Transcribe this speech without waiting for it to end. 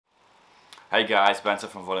Hey guys, Benson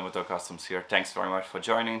from Volume Motor Customs here. Thanks very much for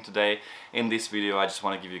joining today. In this video I just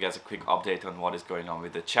want to give you guys a quick update on what is going on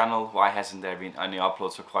with the channel, why hasn't there been any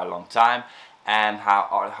uploads for quite a long time, and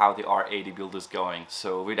how the R80 build is going.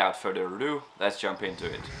 So without further ado, let's jump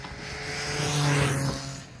into it.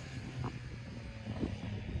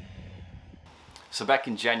 So back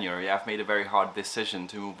in January I've made a very hard decision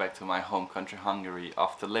to move back to my home country Hungary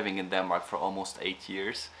after living in Denmark for almost 8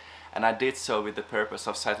 years. And I did so with the purpose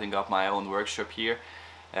of setting up my own workshop here,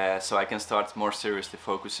 so I can start more seriously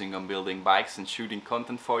focusing on building bikes and shooting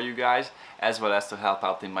content for you guys, as well as to help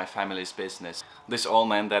out in my family's business. This all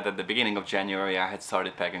meant that at the beginning of January I had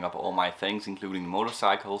started packing up all my things, including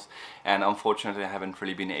motorcycles, and unfortunately I haven't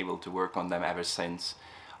really been able to work on them ever since,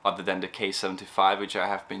 other than the K75, which I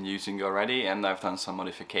have been using already, and I've done some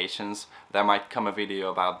modifications. There might come a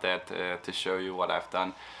video about that to show you what I've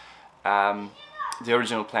done. The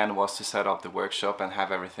original plan was to set up the workshop and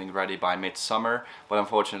have everything ready by midsummer, but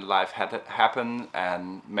unfortunately life had to happen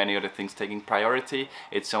and many other things taking priority.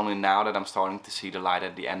 It's only now that I'm starting to see the light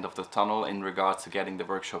at the end of the tunnel in regards to getting the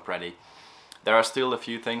workshop ready. There are still a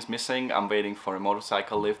few things missing. I'm waiting for a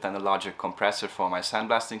motorcycle lift and a larger compressor for my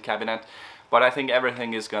sandblasting cabinet, but I think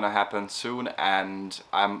everything is gonna happen soon, and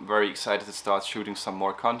I'm very excited to start shooting some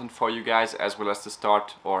more content for you guys, as well as to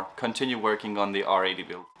start or continue working on the R80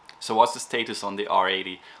 build. So what's the status on the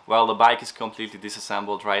R80? Well, the bike is completely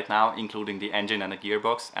disassembled right now, including the engine and the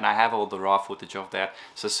gearbox, and I have all the raw footage of that.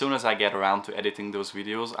 So as soon as I get around to editing those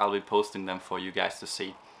videos, I'll be posting them for you guys to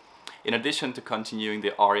see. In addition to continuing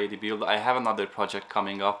the R80 build, I have another project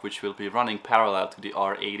coming up which will be running parallel to the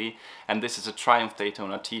R80, and this is a Triumph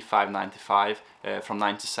Daytona T595 from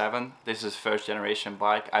 '97. This is a first generation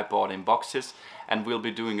bike I bought in boxes, and we'll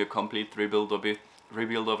be doing a complete rebuild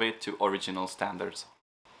of it to original standards.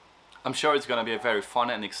 I'm sure it's gonna be a very fun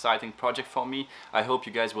and exciting project for me. I hope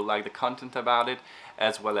you guys will like the content about it,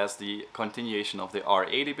 as well as the continuation of the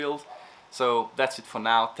R80 build. So that's it for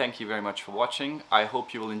now. Thank you very much for watching. I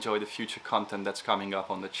hope you will enjoy the future content that's coming up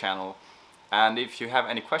on the channel. And if you have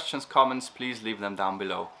any questions, comments, please leave them down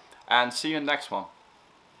below. And see you in the next one.